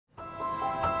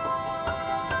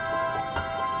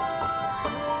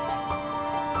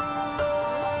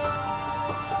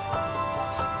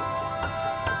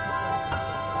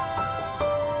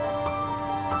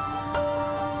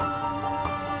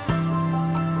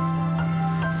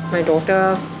My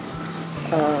daughter,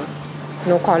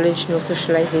 no college, no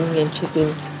socializing, and she's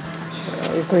been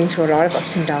going through a lot of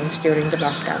ups and downs during the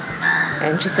lockdown.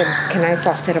 And she said, "Can I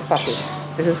foster a puppy?"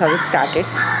 This is how it started.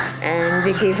 And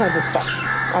we gave her this puppy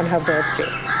on her birthday.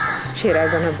 She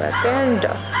arrived on her birthday, and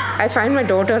I find my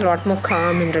daughter a lot more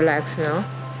calm and relaxed now.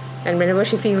 And whenever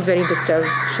she feels very disturbed,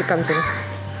 she comes in,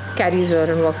 carries her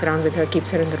and walks around with her,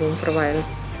 keeps her in the room for a while.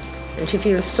 And she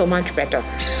feels so much better.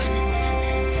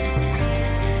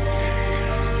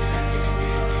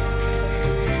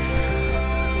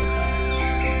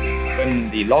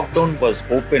 When the lockdown was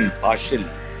open partially,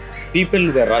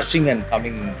 people were rushing and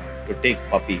coming to take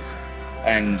puppies.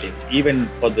 And even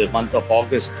for the month of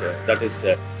August, that is,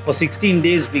 for 16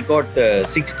 days, we got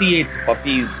 68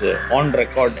 puppies on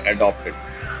record adopted.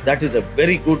 That is a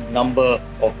very good number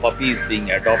of puppies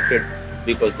being adopted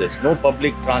because there's no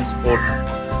public transport.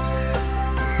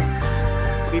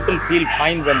 People feel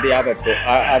fine when they have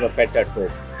a pet at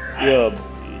home.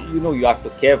 You have to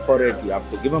care for it, you have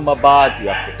to give him a bath, you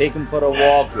have to take him for a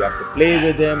walk, you have to play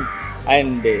with him,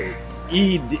 and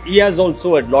he has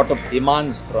also a lot of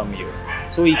demands from you.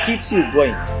 So he keeps you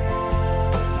going.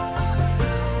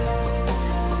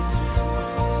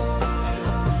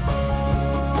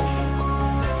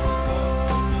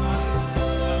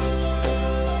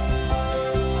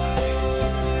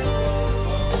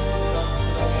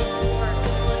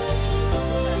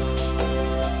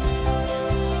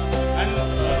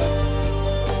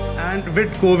 And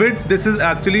with COVID, this is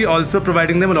actually also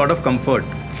providing them a lot of comfort.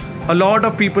 A lot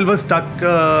of people were stuck,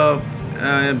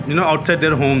 outside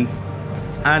their homes,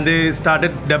 and they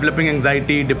started developing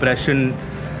anxiety, depression,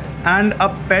 and a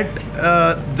pet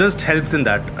just helps in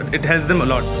that. It helps them a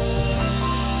lot.